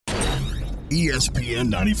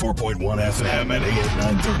ESPN 94.1 FM and AM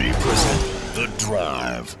 930 present The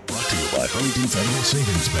Drive. Brought to you by Huntington Federal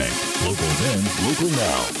Savings Bank. Local then, local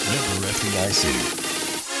now. Member FDIC.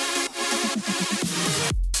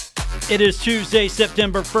 It is Tuesday,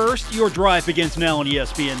 September 1st. Your Drive begins now on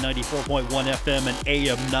ESPN 94.1 FM and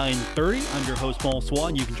AM 930. I'm your host, Paul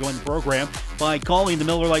Swan. You can join the program by calling the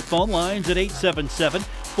Miller Lite phone lines at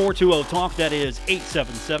 877-420-TALK. That is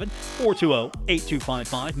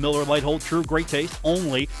 877-420-8255. Miller Lite Hold True, great taste,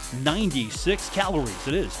 only 96 calories.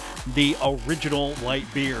 It is the original light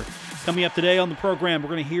beer. Coming up today on the program, we're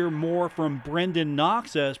going to hear more from Brendan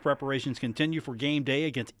Knox as preparations continue for game day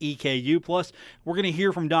against EKU. Plus, we're going to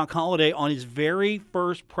hear from Doc Holliday on his very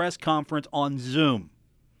first press conference on Zoom.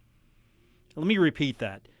 Let me repeat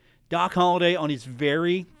that. Doc Holliday on his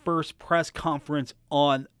very first press conference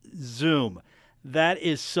on Zoom. That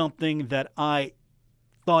is something that I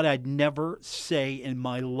thought I'd never say in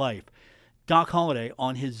my life. Doc Holliday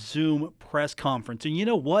on his Zoom press conference. And you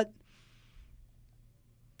know what?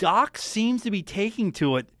 Doc seems to be taking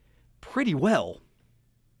to it pretty well.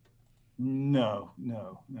 No.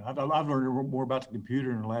 I've learned more about the computer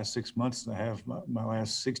in the last 6 months than I have my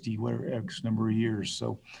last 60, whatever, X number of years.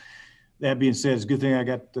 So that being said, it's a good thing I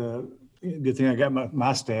got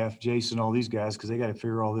my staff, Jason, all these guys, because they got to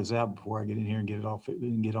figure all this out before I get in here and get it all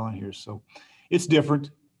and get on here. So it's different,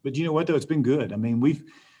 but you know what though? It's been good. I mean,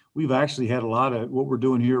 we've actually had a lot of what we're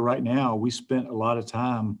doing here right now. We spent a lot of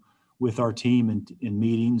time with our team in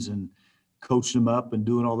meetings and coaching them up and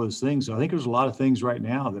doing all those things. So I think there's a lot of things right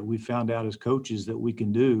now that we found out as coaches that we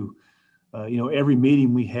can do. Every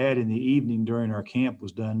meeting we had in the evening during our camp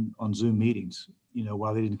was done on Zoom meetings.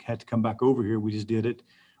 While they didn't have to come back over here, we just did it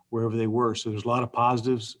wherever they were. So there's a lot of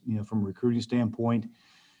positives, from a recruiting standpoint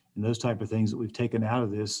and those type of things that we've taken out of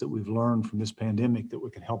this, that we've learned from this pandemic that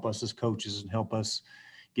can help us as coaches and help us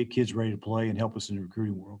get kids ready to play and help us in the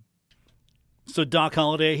recruiting world. So Doc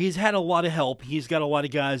Holliday, he's had a lot of help. He's got a lot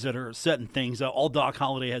of guys that are setting things up. All Doc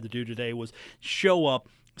Holliday had to do today was show up,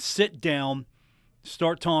 sit down,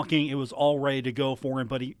 start talking. It was all ready to go for him,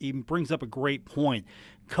 but he brings up a great point.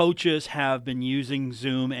 Coaches have been using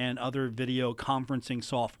Zoom and other video conferencing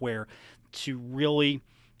software to really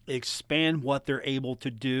expand what they're able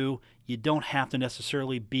to do. You don't have to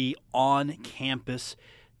necessarily be on campus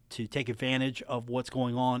to take advantage of what's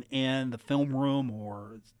going on in the film room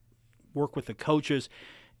or work with the coaches,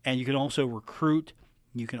 and you can also recruit.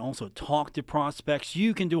 You can also talk to prospects.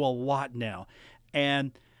 You can do a lot now.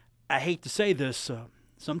 And I hate to say this,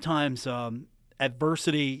 sometimes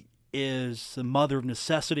adversity is the mother of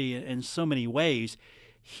necessity in so many ways.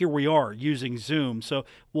 Here we are using Zoom. So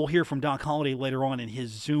we'll hear from Doc Holliday later on in his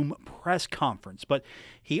Zoom press conference. But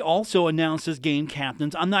he also announces game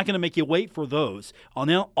captains. I'm not going to make you wait for those. On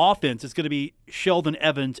the offense, it's going to be Sheldon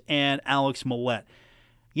Evans and Alex Millett.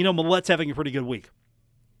 Millet's having a pretty good week.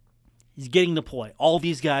 He's getting to play. All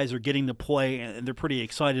these guys are getting to play, and they're pretty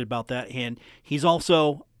excited about that. And he's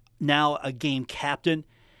also now a game captain.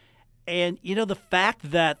 And, the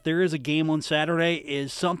fact that there is a game on Saturday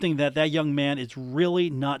is something that young man is really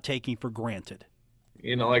not taking for granted.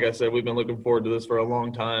 Like I said, we've been looking forward to this for a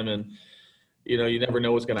long time, and, you never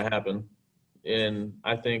know what's going to happen. And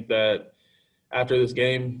I think that after this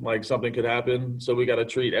game, something could happen. So we got to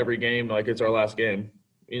treat every game like it's our last game.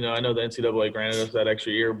 I know the NCAA granted us that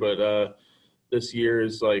extra year, but this year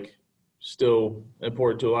is still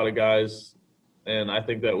important to a lot of guys. And I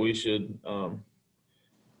think that we should I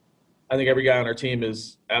think every guy on our team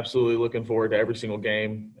is absolutely looking forward to every single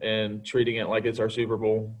game and treating it like it's our Super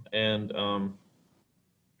Bowl. And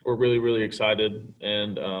we're really, really excited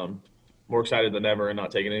and more excited than ever and not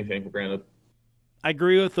taking anything for granted. I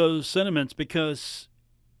agree with those sentiments because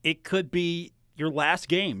it could be your last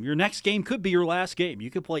game. Your next game could be your last game. You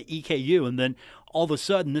could play EKU, and then all of a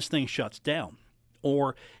sudden this thing shuts down.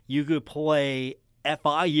 Or you could play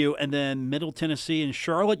FIU, and then Middle Tennessee and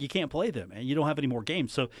Charlotte, you can't play them, and you don't have any more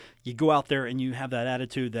games. So you go out there and you have that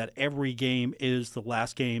attitude that every game is the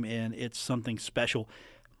last game, and it's something special.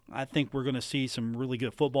 I think we're going to see some really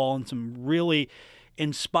good football and some really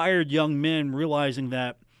inspired young men realizing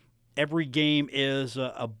that every game is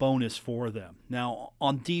a bonus for them. Now,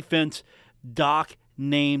 on defense, Doc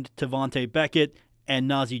named Tavante Beckett and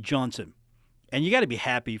Nazeeh Johnson. And you got to be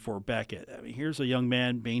happy for Beckett. I mean, here's a young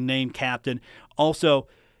man being named captain. Also,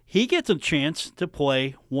 he gets a chance to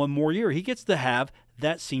play one more year. He gets to have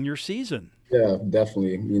that senior season. Yeah,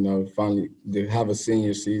 definitely. Finally to have a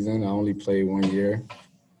senior season. I only played 1 year,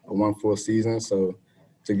 one full season. So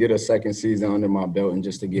to get a second season under my belt and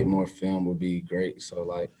just to get more film would be great.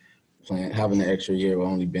 So having an extra year will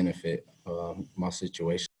only benefit my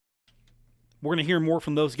situation. We're going to hear more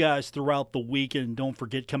from those guys throughout the week. And don't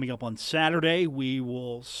forget, coming up on Saturday, we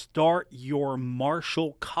will start your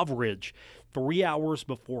Marshall coverage 3 hours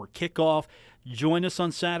before kickoff. Join us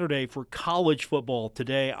on Saturday for college football.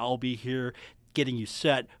 Today, I'll be here getting you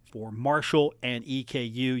set for Marshall and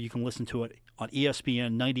EKU. You can listen to it on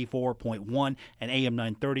ESPN 94.1 and AM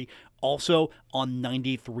 930. Also on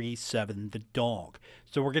 93.7 The Dog.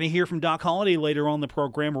 So we're going to hear from Doc Holliday later on in the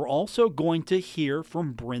program. We're also going to hear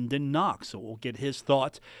from Brendan Knox. So we'll get his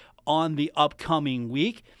thoughts on the upcoming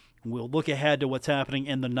week. We'll look ahead to what's happening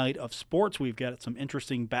in the night of sports. We've got some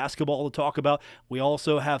interesting basketball to talk about. We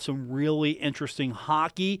also have some really interesting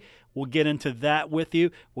hockey. We'll get into that with you.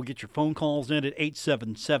 We'll get your phone calls in at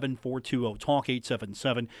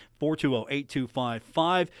 877-420-TALK,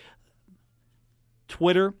 877-420-8255.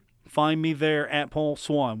 Twitter, find me there at Paul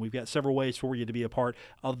Swan. We've got several ways for you to be a part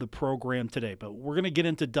of the program today. But we're going to get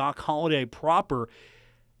into Doc Holliday proper,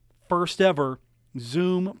 first ever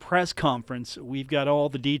Zoom press conference. We've got all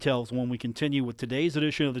the details when we continue with today's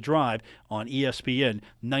edition of The Drive on ESPN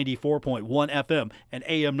 94.1 FM and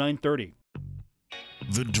AM 930.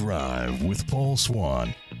 The Drive with Paul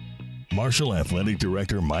Swan. Marshall Athletic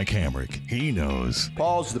Director Mike Hamrick. He knows.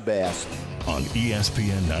 Paul's the best. On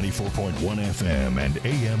ESPN 94.1 FM and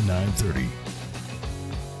AM 930.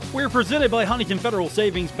 We're presented by Huntington Federal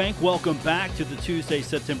Savings Bank. Welcome back to the Tuesday,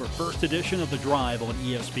 September 1st edition of The Drive on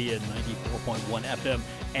ESPN 94.1 FM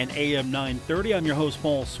and AM 930. I'm your host,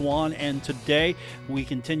 Paul Swan, and today we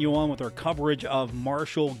continue on with our coverage of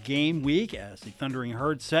Marshall Game Week as the Thundering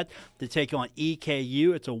Herd set to take on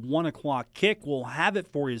EKU. It's a 1 o'clock kick. We'll have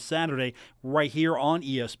it for you Saturday right here on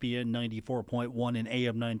ESPN 94.1 and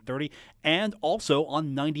AM 930 and also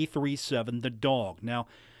on 93.7 The Dog. Now,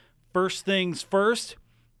 first things first,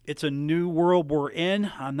 it's a new world we're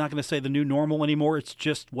in. I'm not going to say the new normal anymore. It's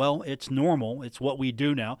just, well, it's normal. It's what we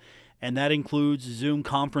do now. And that includes Zoom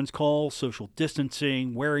conference calls, social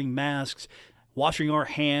distancing, wearing masks, washing our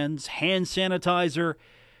hands, hand sanitizer,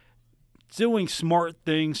 doing smart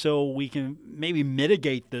things so we can maybe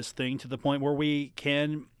mitigate this thing to the point where we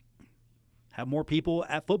can have more people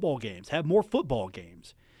at football games, have more football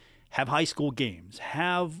games, have high school games,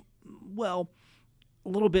 have, well, a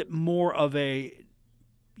little bit more of a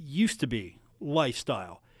used to be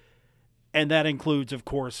lifestyle. And that includes, of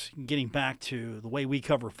course, getting back to the way we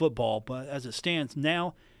cover football. But as it stands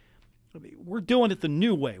now, we're doing it the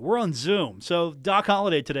new way. We're on Zoom. So Doc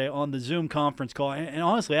Holliday today on the Zoom conference call. And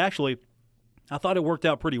honestly, actually, I thought it worked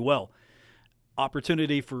out pretty well.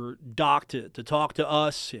 Opportunity for Doc to talk to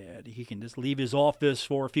us. And he can just leave his office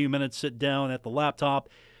for a few minutes, sit down at the laptop,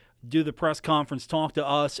 do the press conference, talk to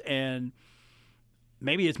us, and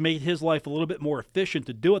maybe it's made his life a little bit more efficient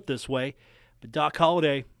to do it this way. But Doc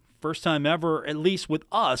Holliday, first time ever, at least with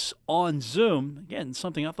us on Zoom. Again,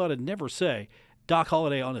 something I thought I'd never say. Doc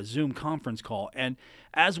Holliday on a Zoom conference call. And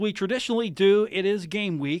as we traditionally do, it is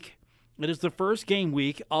game week. It is the first game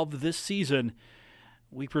week of this season.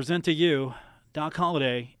 We present to you Doc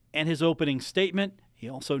Holliday and his opening statement. He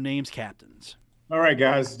also names captains. All right,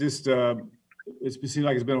 guys. Just it seems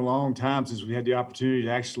like it's been a long time since we had the opportunity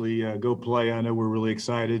to actually go play. I know we're really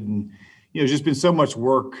excited, and there's just been so much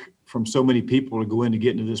work from so many people to go into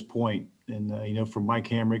getting to this point. And from Mike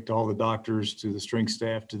Hamrick to all the doctors to the strength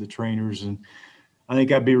staff to the trainers, and I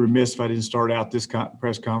think I'd be remiss if I didn't start out this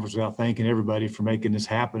press conference without thanking everybody for making this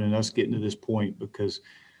happen and us getting to this point, because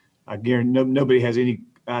I guarantee nobody has any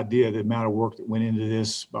idea the amount of work that went into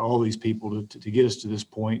this by all these people to get us to this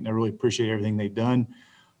point. And I really appreciate everything they've done.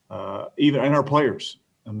 Even and our players.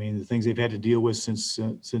 I mean, the things they've had to deal with since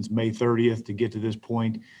May 30th to get to this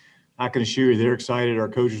point. I can assure you they're excited. Our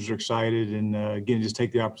coaches are excited. And again, just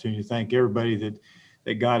take the opportunity to thank everybody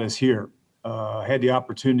that got us here. I had the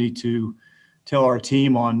opportunity to tell our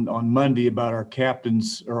team on Monday about our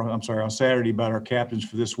captains, or I'm sorry, on Saturday about our captains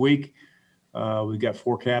for this week. We've got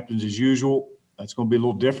 4 captains as usual. It's going to be a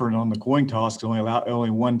little different on the coin toss because only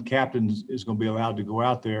one captain is going to be allowed to go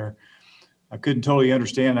out there. I couldn't totally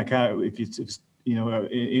understand. I kind of, if it's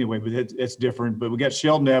anyway, but that's different. But we got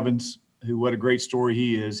Sheldon Evans, who, what a great story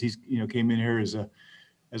he is. He's, came in here as a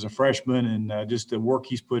freshman, and just the work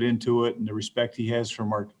he's put into it and the respect he has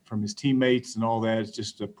from his teammates and all that. It's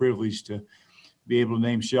just a privilege to be able to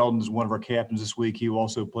name Sheldon as one of our captains this week. He will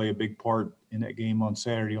also play a big part in that game on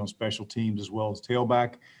Saturday on special teams as well as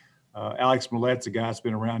tailback. Alex Millette's a guy that's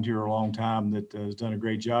been around here a long time that has done a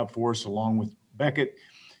great job for us, along with Beckett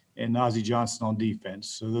and Nazi Johnson on defense.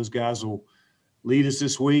 So those guys will lead us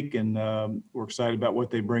this week, and we're excited about what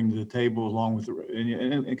they bring to the table, along with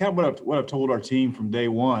and kind of what I've told our team from day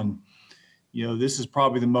one. This is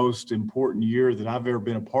probably the most important year that I've ever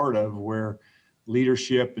been a part of, where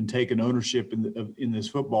leadership and taking ownership in this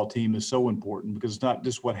football team is so important, because it's not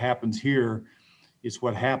just what happens here. It's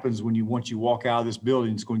what happens once you walk out of this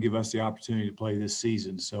building. It's going to give us the opportunity to play this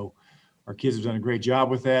season. So our kids have done a great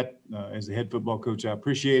job with that. As the head football coach, I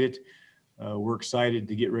appreciate it. We're excited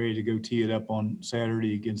to get ready to go tee it up on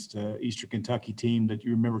Saturday against Eastern Kentucky team that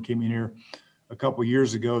you remember came in here a couple of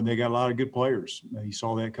years ago, and they got a lot of good players. You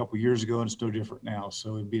saw that a couple of years ago, and it's no different now.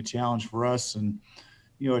 So it'd be a challenge for us, and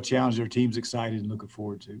a challenge their team's excited and looking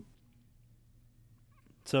forward to.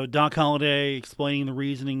 So Doc Holliday explaining the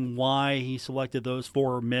reasoning why he selected those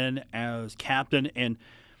 4 men as captain, and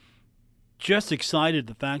just excited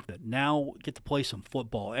the fact that now get to play some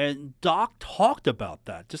football. And Doc talked about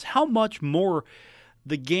that, just how much more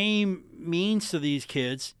the game means to these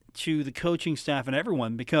kids, to the coaching staff and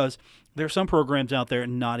everyone, because there are some programs out there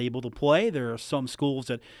not able to play. There are some schools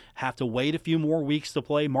that have to wait a few more weeks to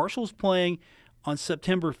play. Marshall's playing on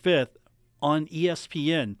September 5th on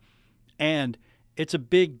ESPN, and it's a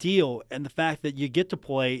big deal. And the fact that you get to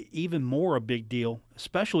play, even more a big deal,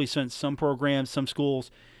 especially since some programs, some schools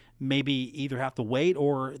maybe either have to wait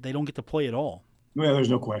or they don't get to play at all. Well,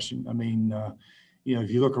 there's no question. I mean,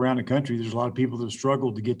 if you look around the country, there's a lot of people that have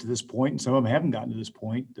struggled to get to this point, and some of them haven't gotten to this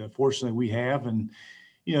point. Fortunately, we have, and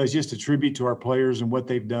it's just a tribute to our players and what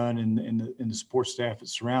they've done, and the support staff that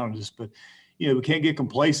surrounded us. But we can't get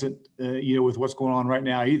complacent, with what's going on right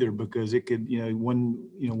now either, because it could,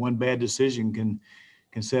 one bad decision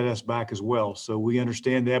can set us back as well. So we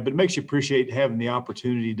understand that, but it makes you appreciate having the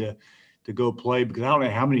opportunity to go play, because I don't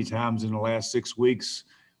know how many times in the last 6 weeks,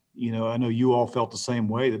 I know you all felt the same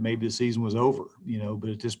way, that maybe the season was over, but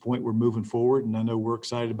at this point we're moving forward, and I know we're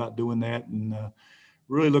excited about doing that, and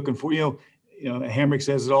really looking for, Hamrick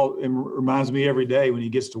says it all, and reminds me every day when he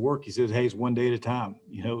gets to work, he says, hey, it's one day at a time.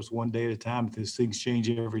 It's one day at a time, because things change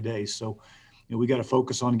every day. So, we got to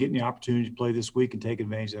focus on getting the opportunity to play this week and take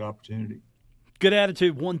advantage of that opportunity. Good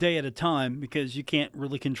attitude, one day at a time, because you can't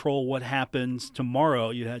really control what happens tomorrow.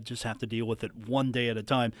 You just have to deal with it one day at a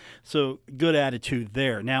time. So good attitude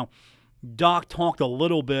there. Now, Doc talked a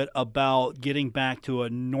little bit about getting back to a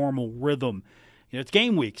normal rhythm. It's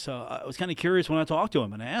game week, so I was kind of curious when I talked to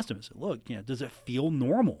him, and I asked him, I said, look, does it feel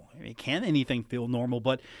normal? I mean, can anything feel normal?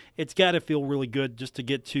 But it's got to feel really good just to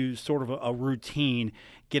get to sort of a routine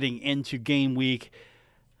getting into game week.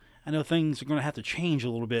 I know things are going to have to change a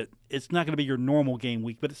little bit. It's not going to be your normal game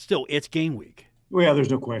week, but it's game week. Well, yeah,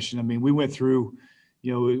 there's no question. I mean, we went through,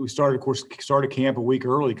 we started camp a week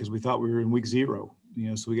early because we thought we were in week 0.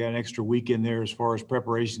 So we got an extra week in there as far as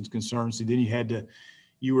preparation is concerned. So then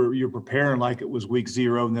you're preparing like it was week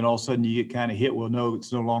 0, and then all of a sudden you get kind of hit. Well, no,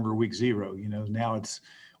 it's no longer week 0. Now it's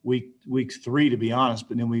week 3, to be honest.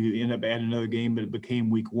 But then we end up adding another game, but it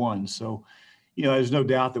became week 1. So, there's no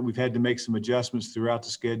doubt that we've had to make some adjustments throughout the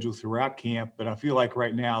schedule, throughout camp. But I feel like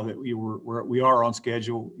right now that we are on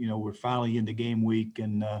schedule. We're finally into game week,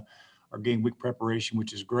 and our game week preparation,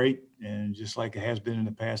 which is great. And just like it has been in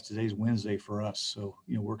the past, today's Wednesday for us. So,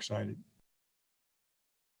 we're excited.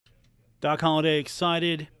 Doc Holliday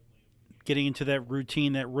excited, getting into that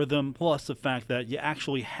routine, that rhythm, plus the fact that you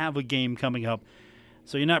actually have a game coming up.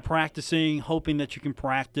 So you're not practicing, hoping that you can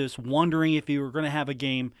practice, wondering if you were going to have a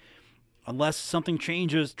game. Unless something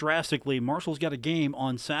changes drastically, Marshall's got a game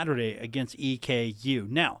on Saturday against EKU.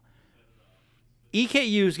 Now,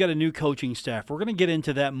 EKU's got a new coaching staff. We're going to get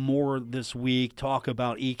into that more this week, talk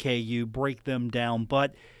about EKU, break them down.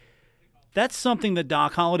 But that's something that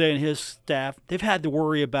Doc Holliday and his staff, they've had to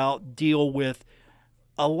worry about, deal with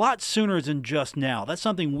a lot sooner than just now. That's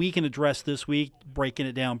something we can address this week, breaking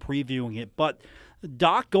it down, previewing it. But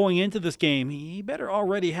Doc, going into this game, he better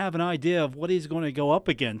already have an idea of what he's going to go up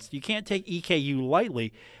against. You can't take EKU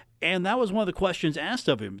lightly, and that was one of the questions asked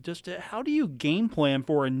of him. Just how do you game plan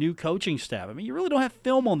for a new coaching staff? I mean, you really don't have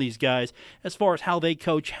film on these guys as far as how they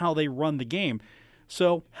coach, how they run the game.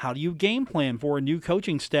 So how do you game plan for a new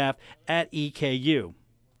coaching staff at EKU?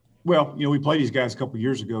 Well, we played these guys a couple of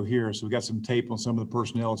years ago here, so we got some tape on some of the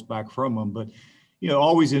personnel that's back from them. But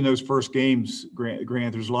always in those first games,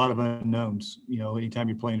 Grant, there's a lot of unknowns. Anytime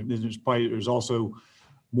you're playing, there's also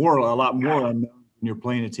a lot more unknowns when you're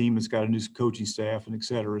playing a team that's got a new coaching staff and et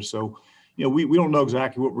cetera. So, we don't know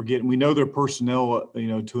exactly what we're getting. We know their personnel,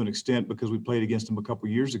 to an extent, because we played against them a couple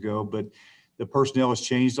of years ago, but the personnel has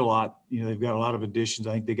changed a lot. They've got a lot of additions.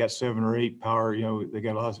 I think they got 7 or 8 power. They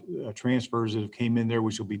got a lot of transfers that have came in there,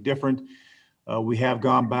 which will be different. We have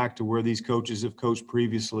gone back to where these coaches have coached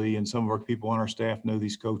previously, and some of our people on our staff know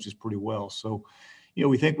these coaches pretty well. So,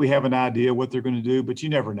 we think we have an idea what they're going to do, but you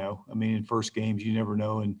never know. I mean, in first games, you never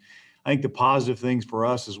know. And I think the positive things for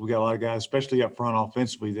us is we got a lot of guys, especially up front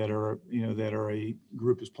offensively, that are a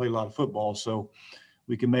group that's played a lot of football. So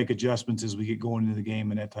we can make adjustments as we get going into the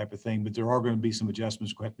game and that type of thing. But there are going to be some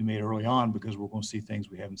adjustments that have to be made early on because we're going to see things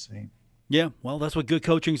we haven't seen. Yeah, well, that's what good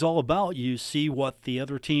coaching is all about. You see what the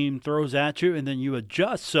other team throws at you, and then you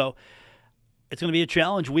adjust. So it's going to be a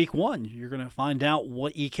challenge week one. You're going to find out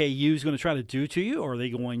what EKU is going to try to do to you. Are they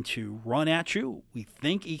going to run at you? We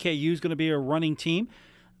think EKU is going to be a running team.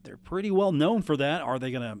 They're pretty well known for that. Are they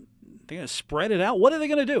going to spread it out? What are they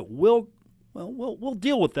going to do? We'll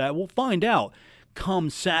deal with that. We'll find out come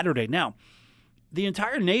Saturday. Now, the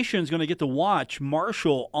entire nation is going to get to watch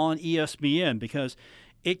Marshall on ESPN because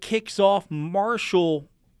it kicks off. Marshall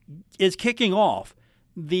is kicking off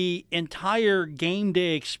the entire game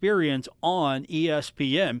day experience on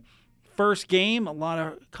ESPN. First game, a lot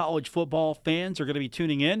of college football fans are going to be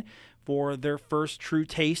tuning in for their first true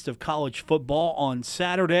taste of college football on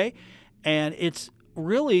Saturday. And it's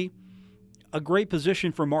really a great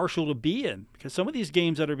position for Marshall to be in because some of these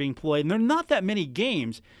games that are being played, and they're not that many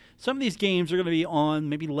games, some of these games are going to be on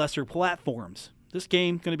maybe lesser platforms. This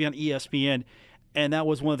game is going to be on ESPN, and that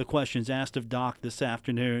was one of the questions asked of Doc this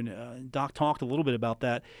afternoon. Doc talked a little bit about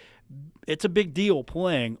that. It's a big deal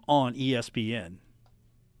playing on ESPN.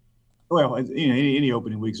 Well, any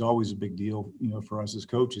opening week is always a big deal, for us as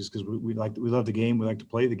coaches because we love the game, we like to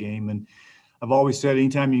play the game, and I've always said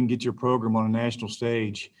anytime you can get your program on a national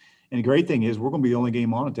stage, and the great thing is we're going to be the only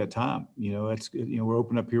game on at that time. We're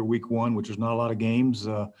opening up here week one, which there's not a lot of games.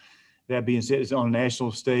 That being said, it's on a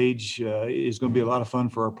national stage. It's going to be a lot of fun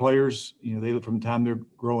for our players. They look from the time they're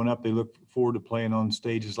growing up, they look forward to playing on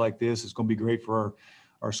stages like this. It's going to be great for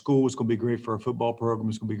our school. It's going to be great for our football program.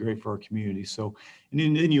 It's going to be great for our community. So, and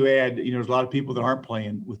then you add, there's a lot of people that aren't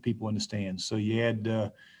playing with people in the stands. So you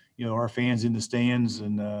add, our fans in the stands,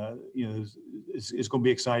 and it's going to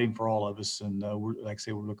be exciting for all of us. And we're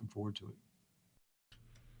looking forward to it.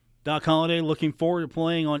 Doc Holliday looking forward to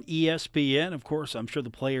playing on ESPN. Of course, I'm sure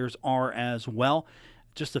the players are as well.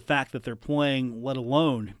 Just the fact that they're playing, let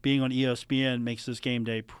alone being on ESPN, makes this game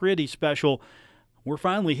day pretty special. We're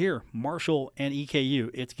finally here, Marshall and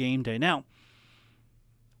EKU. It's game day. Now,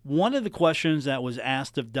 one of the questions that was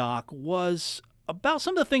asked of Doc was about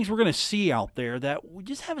some of the things we're going to see out there that we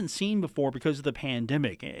just haven't seen before because of the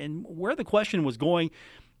pandemic. And where the question was going,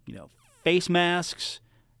 face masks,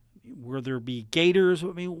 will there be gaiters?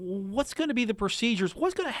 What's going to be the procedures?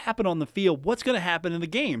 What's going to happen on the field? What's going to happen in the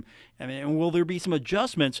game? Will there be some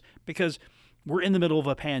adjustments? Because we're in the middle of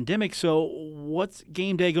a pandemic, so what's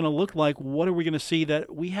game day going to look like? What are we going to see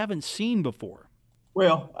that we haven't seen before?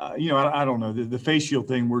 Well, I don't know. The face shield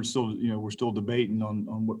thing, we're still debating on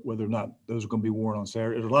whether or not those are going to be worn on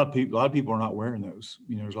Saturday. There's a lot of people are not wearing those.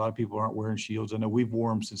 There's a lot of people aren't wearing shields. I know we've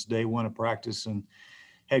worn them since day one of practice and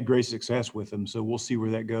had great success with them. So we'll see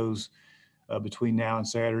where that goes between now and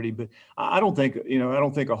Saturday. But I don't think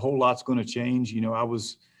a whole lot's going to change.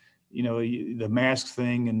 The mask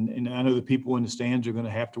thing, and I know the people in the stands are going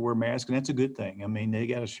to have to wear masks, and that's a good thing. They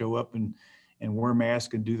got to show up and wear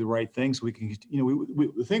masks and do the right thing so we can,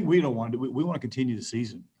 the thing we don't want to do, we want to continue the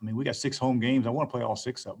season. We got 6 home games. I want to play all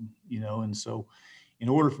 6 of them, and so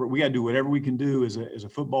we got to do whatever we can do as a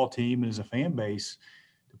football team and as a fan base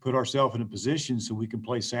to put ourselves in a position so we can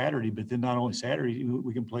play Saturday, but then not only Saturday,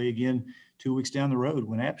 we can play again 2 weeks down the road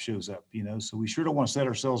when App shows up, so we sure don't want to set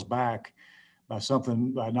ourselves back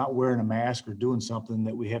by not wearing a mask or doing something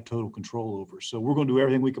that we have total control over. So we're going to do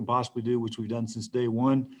everything we can possibly do, which we've done since day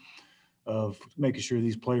one, of making sure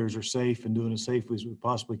these players are safe and doing as safely as we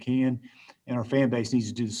possibly can. And our fan base needs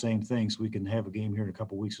to do the same thing so we can have a game here in a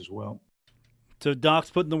couple of weeks as well. So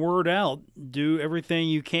Doc's putting the word out. Do everything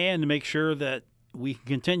you can to make sure that we can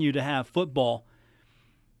continue to have football.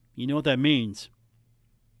 You know what that means.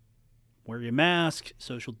 Wear your mask,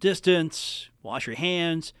 social distance, wash your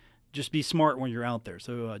hands. Just be smart when you're out there.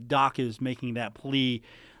 So Doc is making that plea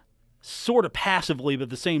sort of passively, but at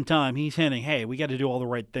the same time, he's hinting, hey, we got to do all the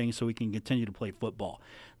right things so we can continue to play football.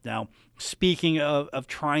 Now, speaking of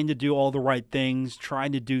trying to do all the right things,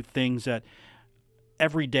 trying to do things that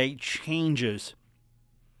every day changes,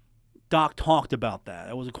 Doc talked about that.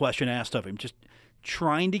 That was a question asked of him, just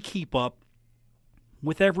trying to keep up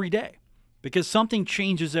with every day because something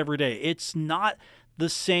changes every day. It's not the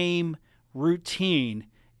same routine.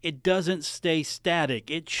 It doesn't stay static.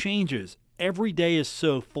 It changes. Every day is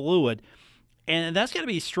so fluid, and that's going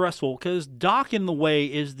to be stressful because Doc, in the way,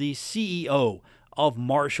 is the CEO of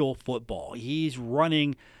Marshall football. He's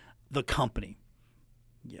running the company.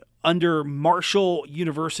 Under Marshall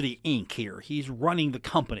University, Inc. here. He's running the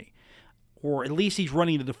company. or at least he's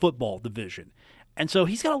running the football division. And so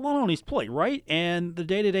he's got a lot on his plate, right? And the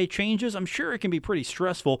day-to-day changes, I'm sure it can be pretty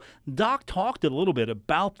stressful. Doc talked a little bit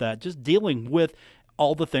about that, just dealing with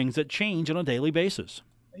all the things that change on a daily basis.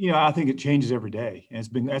 I think it changes every day. And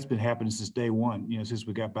that's been happening since day one, since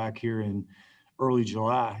we got back here in early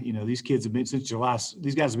July. These kids have been since July.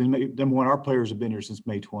 These guys have been, number one, our players have been here since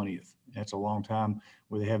May 20th. That's a long time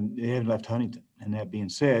where they haven't left Huntington. And that being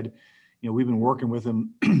said, we've been working with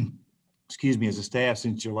them, as a staff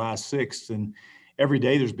since July 6th. And every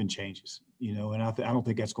day there's been changes, and I don't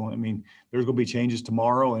think that's going, there's going to be changes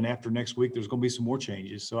tomorrow, and after next week, there's going to be some more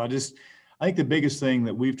changes. So I think the biggest thing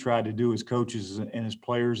that we've tried to do as coaches and as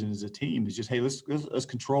players and as a team is just, hey, let's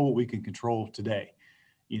control what we can control today,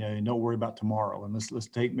 and don't worry about tomorrow. And let's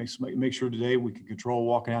make sure today we can control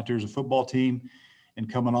walking out there as a football team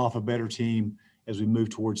and coming off a better team as we move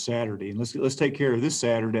towards Saturday. And let's take care of this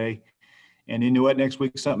Saturday. And you know what? Next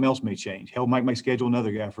week, something else may change. Hell, Mike may schedule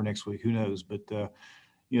another guy for next week. Who knows? But,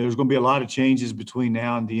 there's going to be a lot of changes between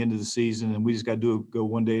now and the end of the season. And we just got to go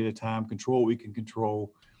one day at a time, control what we can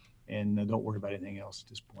control, and don't worry about anything else at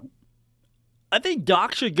this point. I think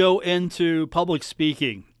Doc should go into public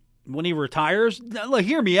speaking when he retires. Now,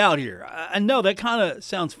 hear me out here. I know that kind of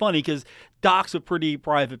sounds funny because Doc's a pretty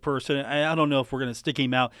private person. I don't know if we're going to stick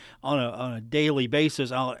him out on a daily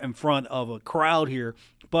basis out in front of a crowd here,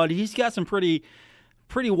 but he's got some pretty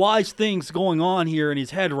wise things going on here in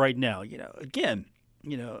his head right now. Day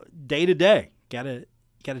to day, got to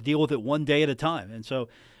deal with it one day at a time, and so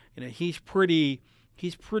he's pretty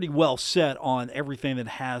well set on everything that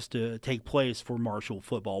has to take place for Marshall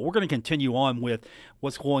football. We're going to continue on with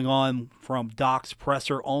what's going on from Doc's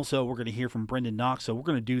presser. Also, we're going to hear from Brendan Knox, so we're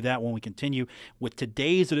going to do that when we continue with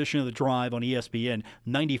today's edition of The Drive on ESPN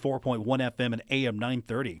 94.1 FM and AM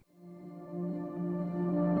 930.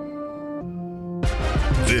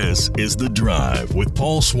 This is The Drive with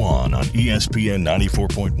Paul Swann on ESPN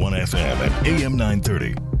 94.1 FM and AM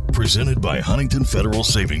 930. Presented by Huntington Federal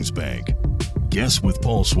Savings Bank. Guests with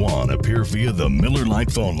Paul Swann appear via the Miller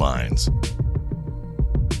Lite phone lines.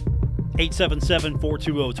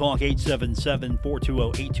 877-420-TALK,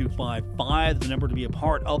 877-420-8255, the number to be a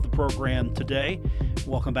part of the program today.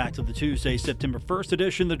 Welcome back to the Tuesday, September 1st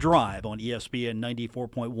edition, The Drive on ESPN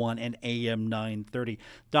 94.1 and AM 930.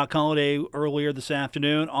 Doc Holliday earlier this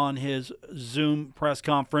afternoon on his Zoom press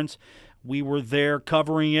conference. We were there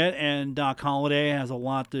covering it, and Doc Holliday has a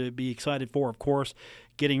lot to be excited for, of course,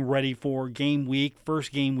 getting ready for game week,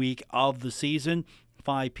 first game week of the season,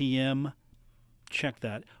 5 p.m. Check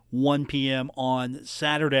that. 1 p.m. on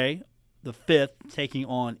Saturday, the 5th, taking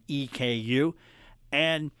on EKU.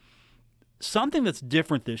 And something that's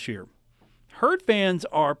different this year, Herd fans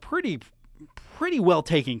are pretty well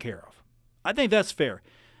taken care of. I think that's fair.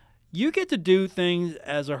 You get to do things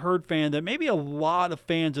as a Herd fan that maybe a lot of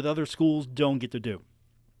fans at other schools don't get to do.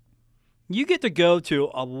 You get to go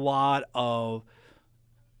to a lot of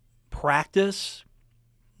practice,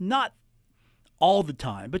 not all the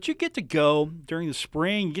time, but you get to go during the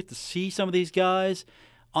spring. You get to see some of these guys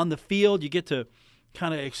on the field. You get to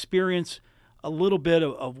kind of experience a little bit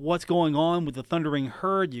of what's going on with the Thundering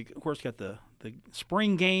Herd. You, of course, got the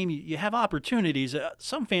spring game. You have opportunities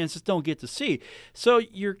some fans just don't get to see. So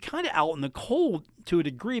you're kind of out in the cold to a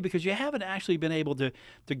degree because you haven't actually been able to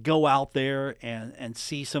go out there and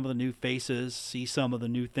see some of the new faces, see some of the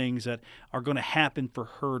new things that are going to happen for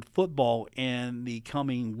Herd football in the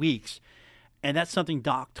coming weeks. And that's something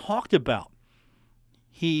Doc talked about.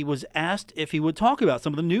 He was asked if he would talk about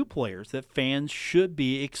some of the new players that fans should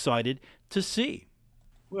be excited to see.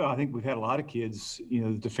 Well, I think we've had a lot of kids,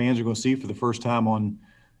 that the fans are going to see for the first time on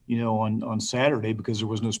Saturday because there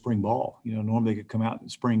was no spring ball. Normally they could come out in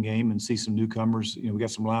the spring game and see some newcomers. We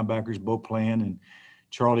got some linebackers, Bo Plan and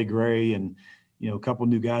Charlie Gray, and a couple of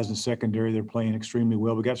new guys in the secondary. They're playing extremely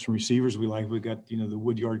well. We got some receivers we like. We got the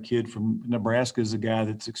Woodyard kid from Nebraska is a guy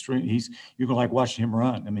that's extreme. You're gonna like watching him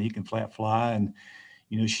run. He can flat fly, and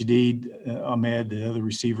Shadid Ahmed, the other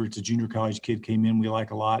receiver, it's a junior college kid, came in. We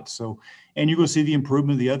like a lot. So, and you're gonna see the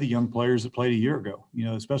improvement of the other young players that played a year ago.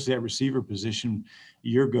 Especially that receiver position. A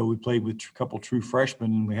year ago, we played with a couple true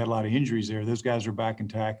freshmen, and we had a lot of injuries there. Those guys are back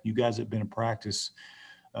intact. You guys that have been in practice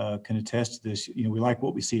can attest to this. We like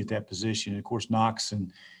what we see at that position. And of course, Knox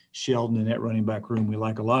and Sheldon in that running back room, we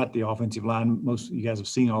like a lot. The offensive line, most of you guys have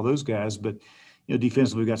seen all those guys, but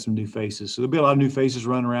defensively, we got some new faces. So there'll be a lot of new faces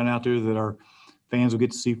running around out there that our fans will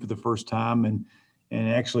get to see for the first time. And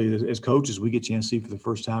actually, as coaches, we get a chance to see for the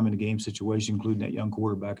first time in a game situation, including that young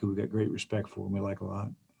quarterback who we got great respect for and we like a lot.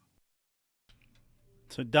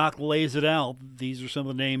 So Doc lays it out. These are some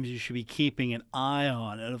of the names you should be keeping an eye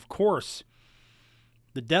on. And of course,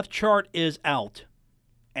 The depth chart is out,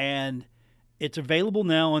 and it's available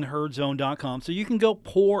now on herdzone.com. So you can go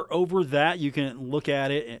pour over that. You can look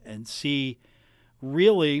at it and see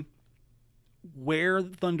really where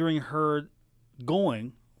the Thundering Herd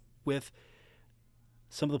going with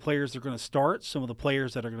some of the players they're going to start, some of the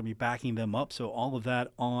players that are going to be backing them up. So all of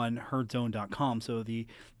that on herdzone.com. So the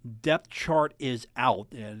depth chart is out.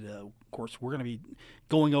 And, of course, we're going to be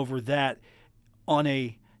going over that on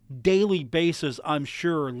a daily basis, I'm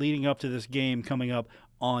sure, leading up to this game coming up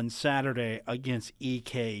on Saturday against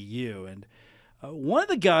EKU. And one of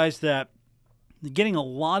the guys that getting a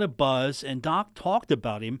lot of buzz, and Doc talked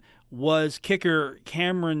about him, was kicker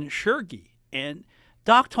Cameron Shirky. And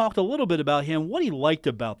Doc talked a little bit about him, what he liked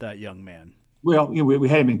about that young man. Well, we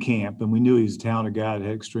had him in camp, and we knew he was a talented guy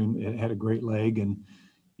that had a great leg. And,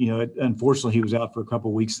 unfortunately, he was out for a couple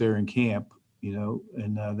of weeks there in camp,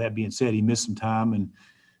 and that being said, he missed some time. And,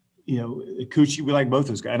 Coochie, we like both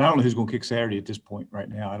those guys. And I don't know who's going to kick Saturday at this point right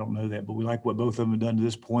now. I don't know that, but we like what both of them have done to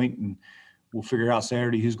this point, and we'll figure out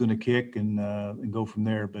Saturday who's going to kick and go from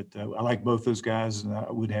there. But I like both those guys, and I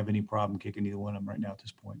wouldn't have any problem kicking either one of them right now at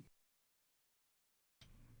this point.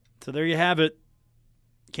 So there you have it,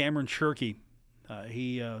 Cameron Shirky.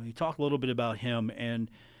 He talked a little bit about him, and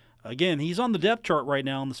again, he's on the depth chart right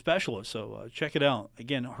now on the specialist, so check it out.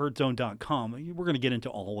 Again, herdzone.com. We're going to get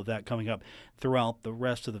into all of that coming up throughout the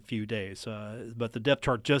rest of the few days, but the depth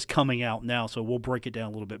chart just coming out now, so we'll break it down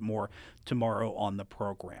a little bit more tomorrow on the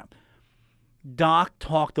program. Doc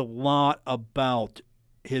talked a lot about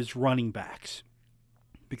his running backs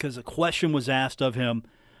because a question was asked of him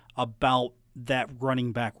about that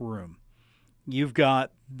running back room. You've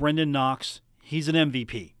got Brendan Knox. He's an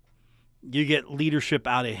MVP. You get leadership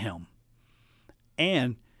out of him.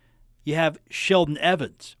 And you have Sheldon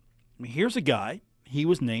Evans. I mean, here's a guy. He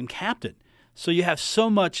was named captain. So you have so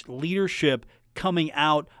much leadership coming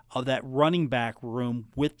out of that running back room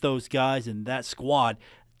with those guys in that squad.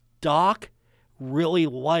 Doc really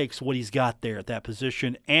likes what he's got there at that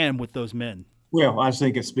position and with those men. Well, I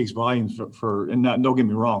think it speaks volumes and don't get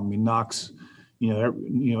me wrong. I mean, Knox,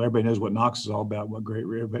 everybody knows what Knox is all about, what great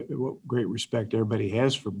respect everybody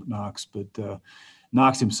has for Knox. But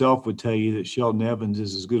Knox himself would tell you that Sheldon Evans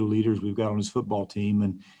is as good a leader as we've got on his football team.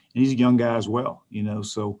 And he's a young guy as well,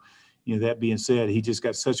 So, that being said, he just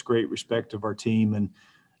got such great respect of our team. And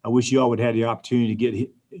I wish you all would have had the opportunity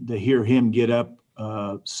to hear him get up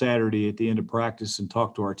Saturday at the end of practice and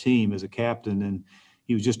talk to our team as a captain. And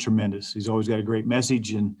he was just tremendous. He's always got a great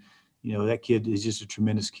message, and that kid is just a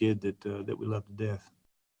tremendous kid that we love to death.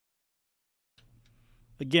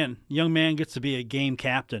 Again, young man gets to be a game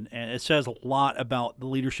captain, and it says a lot about the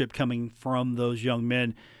leadership coming from those young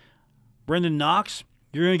men. Brendan Knox,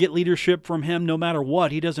 you're going to get leadership from him no matter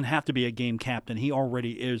what. He doesn't have to be a game captain. He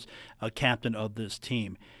already is a captain of this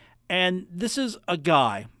team. And this is a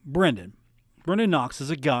guy, Brendan Knox is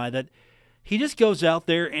a guy that he just goes out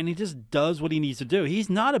there and he just does what he needs to do. He's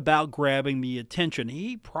not about grabbing the attention.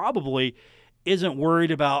 He probably isn't worried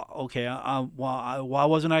about, okay, why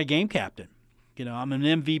wasn't I a game captain? I'm an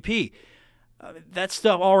MVP. That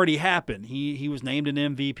stuff already happened. He was named an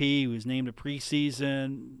MVP. He was named a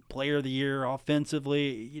preseason player of the year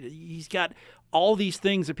offensively. He's got all these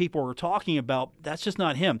things that people are talking about. That's just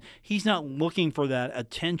not him. He's not looking for that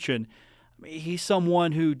attention. I mean, he's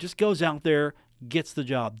someone who just goes out there, gets the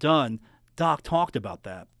job done. Doc talked about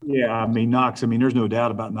that. Yeah, I mean, Knox, there's no doubt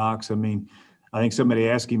about Knox. I think somebody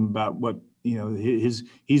asked him about what,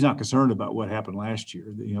 he's not concerned about what happened last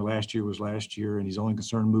year. Last year was last year, and he's only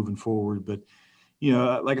concerned moving forward. But,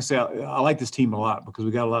 like I said, I like this team a lot because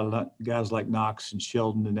we got a lot of guys like Knox and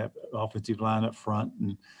Sheldon in that offensive line up front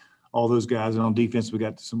and all those guys. And on defense, we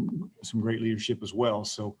got some great leadership as well.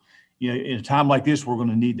 So, in a time like this, we're going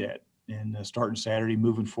to need that. And starting Saturday,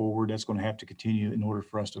 moving forward, that's going to have to continue in order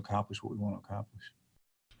for us to accomplish what we want to accomplish.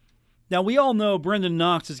 Now, we all know Brendan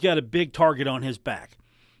Knox has got a big target on his back.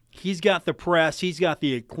 He's got the press. He's got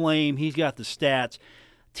the acclaim. He's got the stats.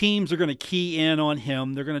 Teams are going to key in on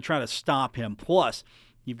him. They're going to try to stop him. Plus,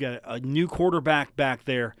 you've got a new quarterback back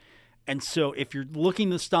there. And so if you're looking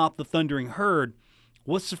to stop the Thundering Herd,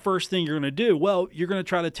 what's the first thing you're going to do? Well, you're going to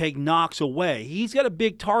try to take Knox away. He's got a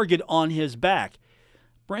big target on his back.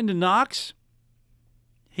 Brendan Knox,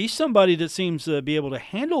 he's somebody that seems to be able to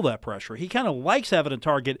handle that pressure. He kind of likes having a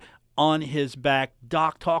target on his back.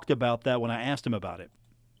 Doc talked about that when I asked him about it.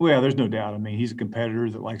 Well, there's no doubt. He's a competitor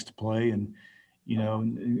that likes to play. And,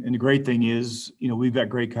 and the great thing is, we've got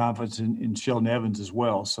great confidence in Sheldon Evans as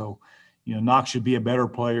well. So, Knox should be a better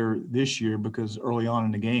player this year because early on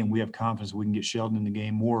in the game, we have confidence we can get Sheldon in the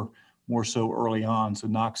game more more so early on. So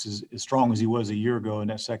Knox is as strong as he was a year ago in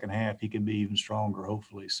that second half. He can be even stronger,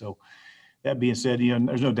 hopefully. So that being said,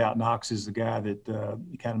 there's no doubt Knox is the guy that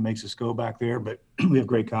kind of makes us go back there. But we have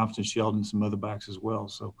great confidence in Sheldon and some other backs as well.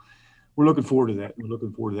 So we're looking forward to that. We're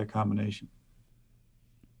looking forward to that combination.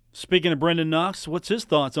 Speaking of Brendan Knox, what's his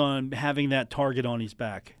thoughts on having that target on his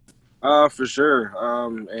back? For sure.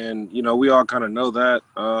 And, we all kind of know that.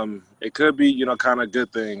 It could be, kind of a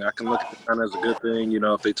good thing. I can look at it kind of as a good thing.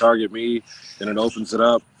 If they target me, then it opens it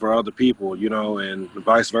up for other people, and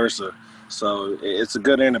vice versa. So it's a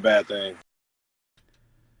good and a bad thing.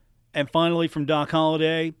 And finally, from Doc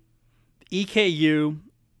Holliday, EKU,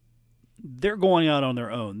 they're going out on their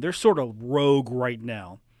own. They're sort of rogue right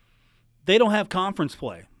now. They don't have conference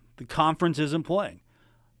play. The conference isn't playing.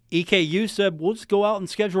 EKU said, we'll just go out and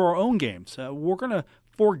schedule our own games. We're going to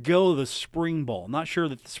forego the spring ball. Not sure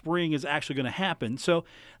that the spring is actually going to happen. So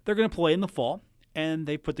they're going to play in the fall, and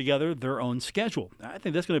they put together their own schedule. I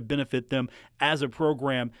think that's going to benefit them as a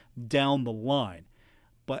program down the line.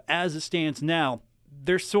 But as it stands now,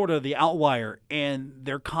 they're sort of the outlier in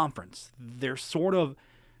their conference. They're kind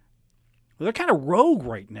of rogue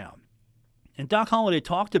right now. And Doc Holliday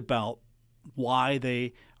talked about why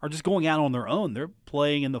they are just going out on their own. They're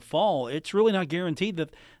playing in the fall. It's really not guaranteed that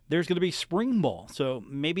there's going to be spring ball. So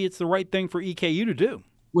maybe it's the right thing for EKU to do.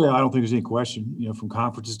 Well, I don't think there's any question, from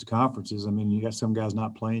conferences to conferences. I mean, you got some guys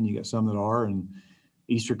not playing, you got some that are, and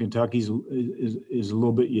Eastern Kentucky is a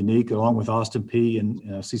little bit unique, along with Austin Peay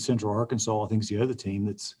and I see Central Arkansas, I think, is the other team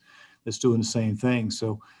that's doing the same thing.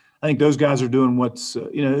 So I think those guys are doing what's,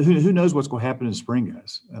 who knows what's going to happen in the spring,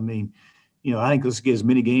 guys. I mean, I think let's get as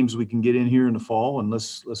many games as we can get in here in the fall, and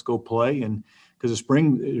let's go play. And because the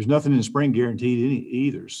spring, there's nothing in the spring guaranteed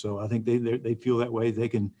either. So I think they feel that way. They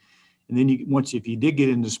can, and then if you did get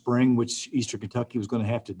into spring, which Eastern Kentucky was going to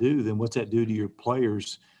have to do, then what's that do to your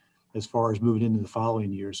players as far as moving into the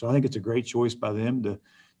following year? So I think it's a great choice by them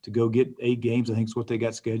to go get 8 games. I think it's what they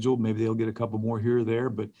got scheduled. Maybe they'll get a couple more here or there,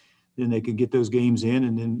 but then they can get those games in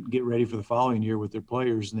and then get ready for the following year with their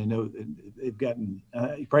players. And they know they've gotten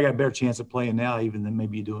you probably got a better chance of playing now even than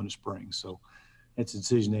maybe you do in the spring. So that's a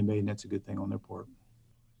decision they made, and that's a good thing on their part.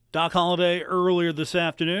 Doc Holliday earlier this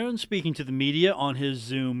afternoon speaking to the media on his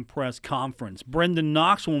Zoom press conference. Brendan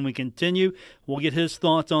Knox, when we continue, we'll get his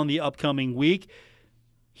thoughts on the upcoming week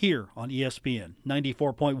here on ESPN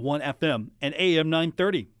 94.1 FM and AM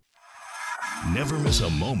 930. Never miss a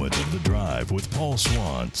moment of The Drive with Paul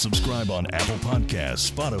Swann. Subscribe on Apple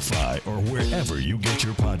Podcasts, Spotify, or wherever you get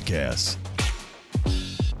your podcasts.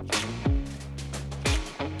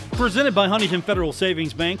 Presented by Huntington Federal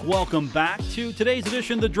Savings Bank, welcome back to today's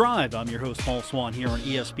edition of The Drive. I'm your host, Paul Swann, here on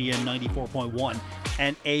ESPN 94.1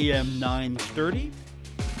 and AM 930.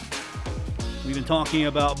 We've been talking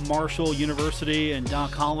about Marshall University and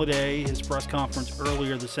Doc Holliday, his press conference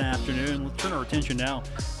earlier this afternoon. Let's turn our attention now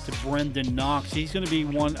to Brendan Knox. He's going to be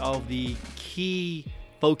one of the key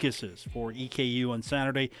focuses for EKU on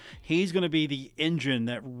Saturday. He's going to be the engine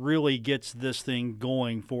that really gets this thing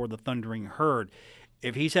going for the Thundering Herd.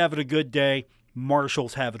 If he's having a good day,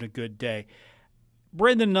 Marshall's having a good day.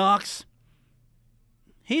 Brendan Knox,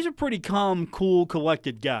 he's a pretty calm, cool,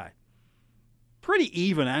 collected guy. Pretty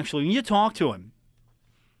even, actually. When you talk to him,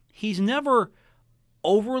 he's never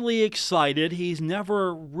overly excited. He's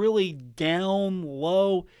never really down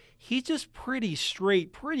low. He's just pretty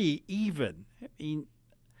straight, pretty even. I mean,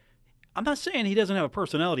 I'm not saying he doesn't have a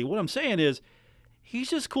personality. What I'm saying is he's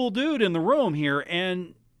just a cool dude in the room here,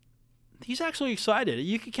 and he's actually excited.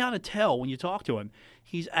 You can kind of tell when you talk to him.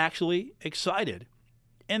 He's actually excited.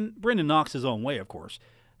 And Brendan Knox his own way, of course,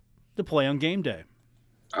 to play on game day.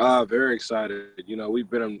 Very excited. We've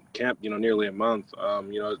been in camp, nearly a month.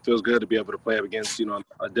 It feels good to be able to play up against,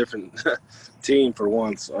 a different team for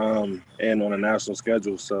once, and on a national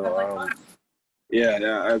schedule. So,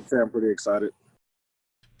 I'd say I'm pretty excited.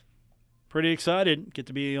 Pretty excited. Get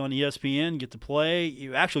to be on ESPN, get to play.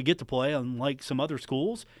 You actually get to play, unlike some other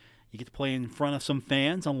schools. You get to play in front of some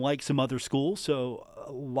fans, unlike some other schools. So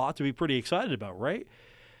a lot to be pretty excited about, right?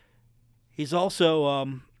 He's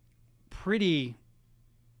also pretty,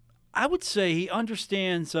 I would say he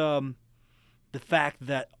understands the fact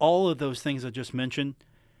that all of those things I just mentioned,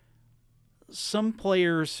 some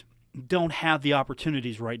players don't have the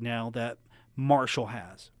opportunities right now that Marshall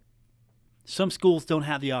has. Some schools don't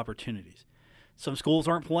have the opportunities. Some schools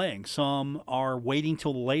aren't playing. Some are waiting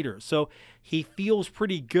till later. So he feels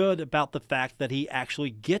pretty good about the fact that he actually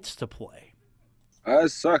gets to play.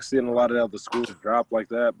 It sucks seeing a lot of other schools drop like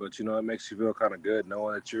that, but, it makes you feel kind of good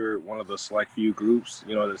knowing that you're one of the select few groups,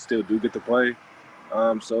 that still do get to play.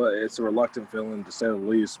 So it's a reluctant feeling, to say the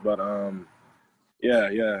least. But, Yeah,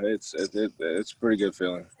 it's a pretty good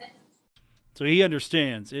feeling. So he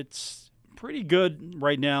understands. It's pretty good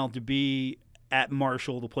right now to be at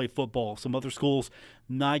Marshall to play football. Some other schools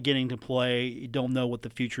not getting to play, you don't know what the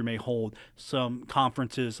future may hold. Some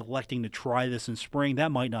conferences electing to try this in spring,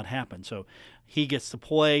 that might not happen. So he gets to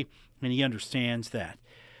play, and he understands that.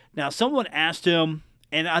 Now, someone asked him,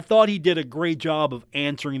 and I thought he did a great job of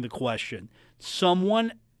answering the question.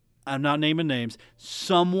 Someone, I'm not naming names,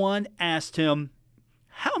 someone asked him,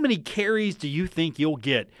 how many carries do you think you'll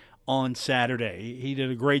get on Saturday? He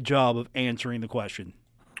did a great job of answering the question.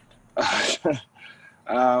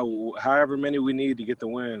 However many we need to get the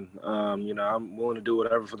win. I'm willing to do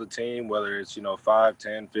whatever for the team, whether it's, 5,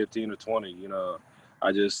 10, 15, or 20.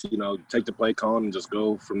 I just, take the play call and just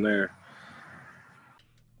go from there.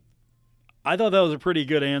 I thought that was a pretty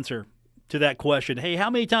good answer to that question. Hey, how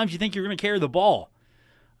many times do you think you're going to carry the ball?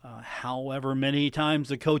 However many times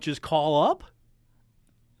the coaches call up.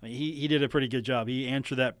 I mean, he did a pretty good job. He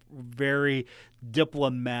answered that very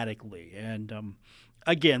diplomatically. And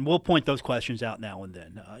again, we'll point those questions out now and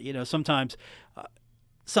then. Sometimes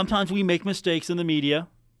we make mistakes in the media.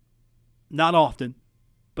 Not often,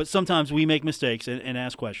 but sometimes we make mistakes and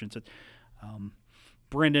ask questions.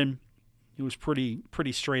 Brendan, he was pretty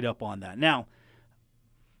straight up on that. Now,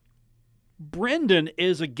 Brendan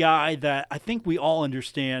is a guy that I think we all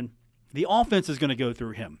understand the offense is going to go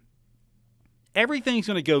through him. Everything's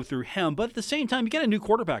going to go through him, but at the same time, you get a new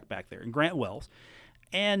quarterback back there in Grant Wells,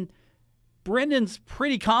 and Brendan's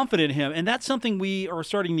pretty confident in him, and that's something we are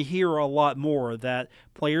starting to hear a lot more, that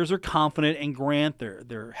players are confident in Grant.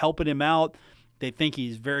 They're helping him out. They think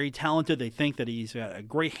he's very talented. They think that he's got a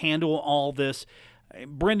great handle on all this.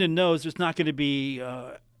 Brendan knows it's not going to be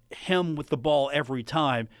him with the ball every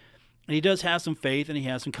time, and he does have some faith and he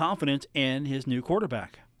has some confidence in his new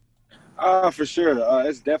quarterback. For sure.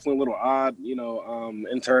 It's definitely a little odd,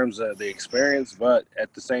 in terms of the experience, but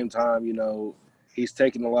at the same time, he's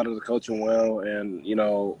taking a lot of the coaching well, and,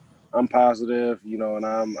 I'm positive, and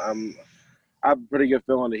I have a pretty good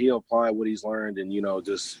feeling that he'll apply what he's learned and,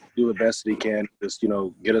 just do the best that he can, just,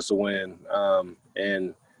 get us a win.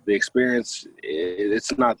 And the experience,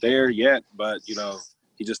 it's not there yet, but, he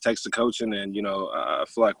just takes the coaching and, I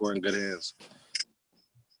feel like we're in good hands.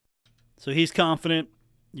 So he's confident.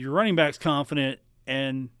 Your running back's confident,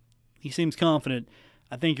 and he seems confident.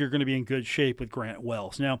 I think you're going to be in good shape with Grant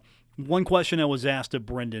Wells. Now, one question that was asked of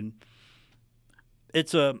Brendan,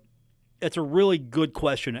 it's a really good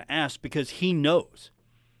question to ask because he knows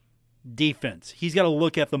defense. He's got to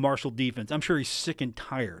look at the Marshall defense. I'm sure he's sick and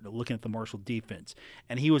tired of looking at the Marshall defense.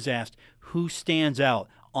 And he was asked, who stands out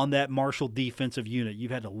on that Marshall defensive unit?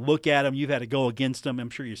 You've had to look at them. You've had to go against them. I'm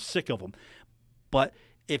sure you're sick of them. But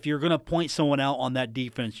if you're going to point someone out on that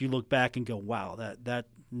defense, you look back and go, wow,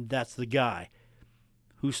 that's the guy.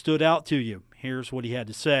 Who stood out to you? Here's what he had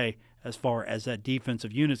to say as far as that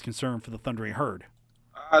defensive unit is concerned for the Thundering Herd.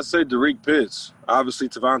 I'd say Derek Pitts. Obviously,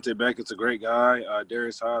 Tavante Beckett's a great guy.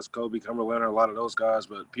 Darius Haas, Kobe Cumberland, a lot of those guys.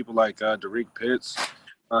 But people like Derek Pitts,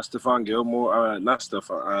 Stephon Gilmore,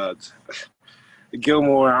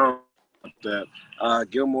 Gilmore, I don't know that.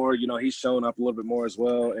 Gilmore, he's showing up a little bit more as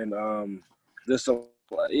well. And those are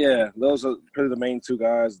pretty the main two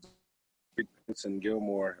guys, Pitts and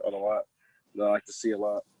Gilmore, on a lot that I like to see a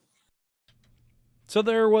lot. So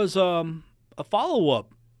there was a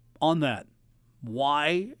follow-up on that.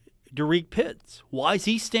 Why Derek Pitts? Why does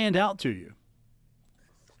he stand out to you?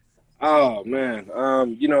 Oh, man.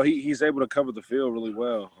 He's able to cover the field really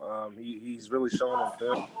well. He's really showing on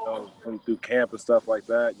film, through camp and stuff like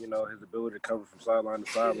that, his ability to cover from sideline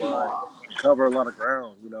to sideline, cover a lot of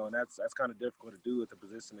ground, and that's kind of difficult to do at the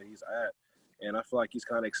position that he's at. And I feel like he's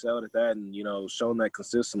kind of excelled at that and, shown that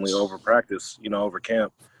consistently over practice, over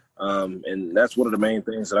camp. And that's one of the main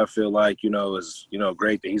things that I feel like, is,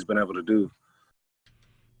 great that he's been able to do.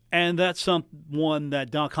 And that's someone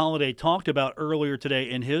that Doc Holliday talked about earlier today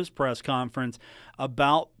in his press conference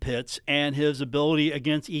about Pitts and his ability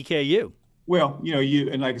against EKU. Well,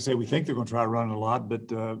 and like I said, we think they're going to try to run it a lot, but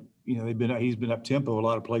he's been up tempo a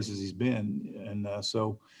lot of places he's been, and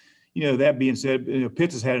so that being said,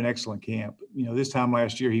 Pitts has had an excellent camp. This time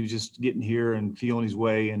last year he was just getting here and feeling his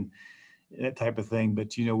way and that type of thing.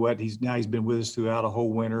 But you know what? He's been with us throughout a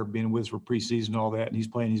whole winter, been with us for preseason and all that, and he's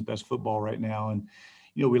playing his best football right now. And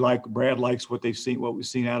Brad likes what we've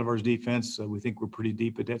seen out of our defense. We think we're pretty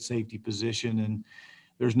deep at that safety position, and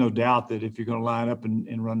there's no doubt that if you're going to line up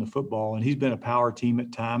and run the football, and he's been a power team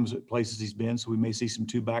at times at places he's been, so we may see some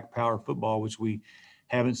two-back power football, which we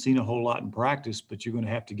haven't seen a whole lot in practice, but you're going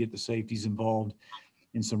to have to get the safeties involved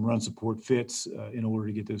in some run support fits in order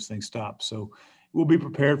to get those things stopped. So we'll be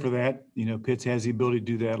prepared for that. Pitts has the ability to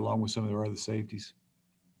do that along with some of their other safeties.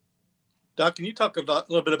 Doc, can you talk a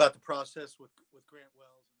little bit about the process with Grant Wells?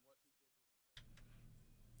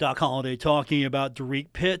 Doc Holliday talking about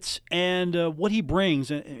Derek Pitts and what he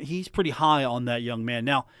brings. He's pretty high on that young man.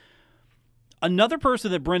 Now, another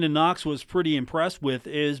person that Brendan Knox was pretty impressed with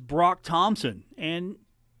is Brock Thompson. And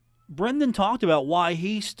Brendan talked about why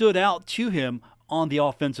he stood out to him on the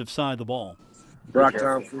offensive side of the ball. Brock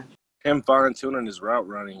Thompson, him fine-tuning his route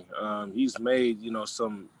running. He's made,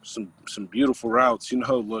 some beautiful routes,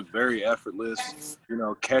 look very effortless.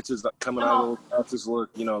 Catches coming out of those catches look,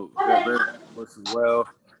 very effortless as well.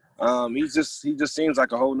 He just seems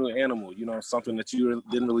like a whole new animal, something that you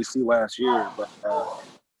didn't really see last year. But,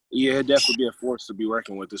 he'd definitely be a force to be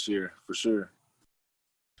working with this year, for sure.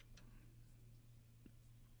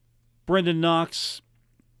 Brendan Knox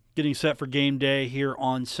getting set for game day here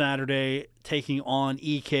on Saturday, taking on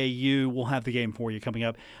EKU. We'll have the game for you coming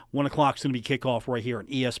up. 1 o'clock is going to be kickoff right here on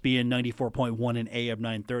ESPN 94.1 and AM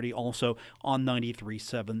 930, also on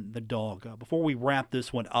 93.7 The Dog. Before we wrap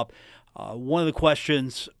this one up, one of the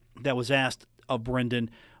questions that was asked of Brendan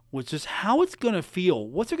was just how it's going to feel.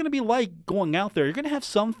 What's it going to be like going out there? You're going to have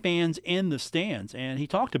some fans in the stands, and he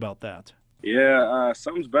talked about that. Yeah,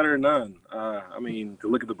 something's better than none. To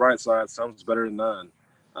look at the bright side, something's better than none.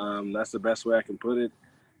 That's the best way I can put it.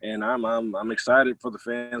 And I'm excited for the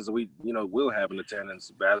fans that we, will have in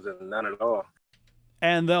attendance rather than none at all.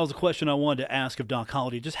 And that was a question I wanted to ask of Doc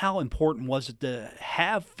Holliday. Just how important was it to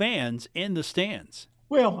have fans in the stands?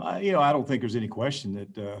 Well, I don't think there's any question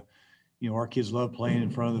that, our kids love playing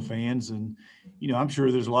in front of the fans. And, I'm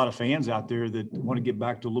sure there's a lot of fans out there that want to get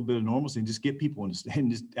back to a little bit of normalcy and just get people in the stand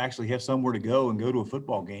and just actually have somewhere to go and go to a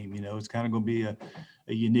football game. It's kind of going to be a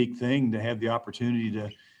unique thing to have the opportunity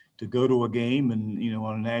to go to a game and,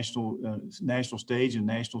 on a national stage and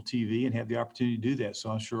national TV and have the opportunity to do that.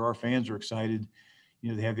 So I'm sure our fans are excited,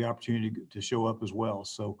 they have the opportunity to show up as well.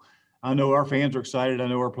 So I know our fans are excited. I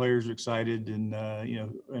know our players are excited. And,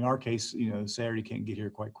 in our case, Saturday can't get here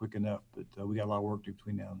quite quick enough, but we got a lot of work to do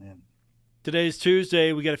between now and then. Today's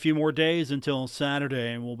Tuesday. We got a few more days until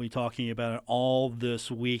Saturday, and we'll be talking about it all this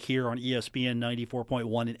week here on ESPN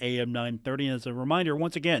 94.1 and AM 930. And as a reminder,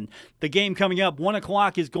 once again, the game coming up, 1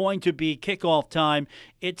 o'clock is going to be kickoff time.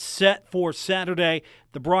 It's set for Saturday.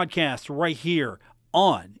 The broadcast right here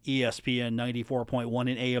on ESPN 94.1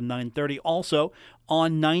 and AM 930. Also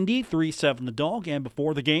on 93.7 The Dog. And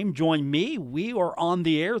before the game, join me. We are on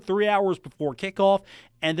the air 3 hours before kickoff,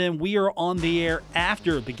 and then we are on the air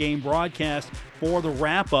after the game broadcast for the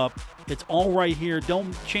wrap-up. It's all right here.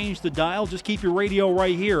 Don't change the dial. Just keep your radio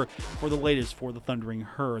right here for the latest for the Thundering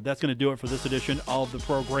Herd. That's going to do it for this edition of the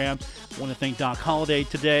program. I want to thank Doc Holliday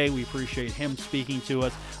today. We appreciate him speaking to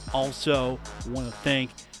us. Also, want to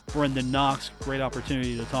thank Brendan Knox. Great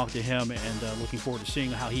opportunity to talk to him, and looking forward to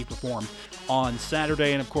seeing how he performed on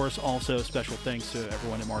Saturday. And, of course, also special thanks to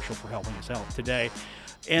everyone at Marshall for helping us out today.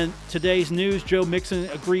 And today's news, Joe Mixon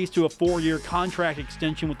agrees to a 4-year contract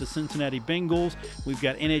extension with the Cincinnati Bengals. We've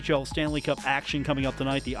got NHL Stanley Cup action coming up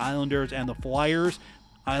tonight, the Islanders and the Flyers.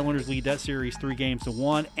 Islanders lead that series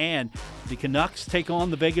 3-1, and the Canucks take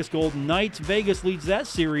on the Vegas Golden Knights. Vegas leads that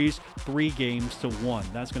series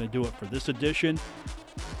 3-1. That's going to do it for this edition.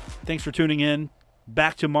 Thanks for tuning in.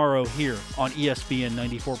 Back tomorrow here on ESPN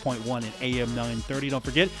 94.1 and AM 930. Don't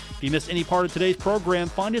forget, if you missed any part of today's program,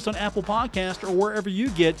 find us on Apple Podcast or wherever you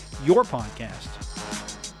get your podcast.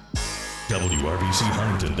 WRBC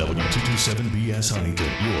Huntington, W227BS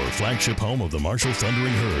Huntington, your flagship home of the Marshall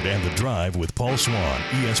Thundering Herd and The Drive with Paul Swan,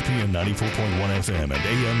 ESPN 94.1 FM and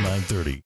AM 930.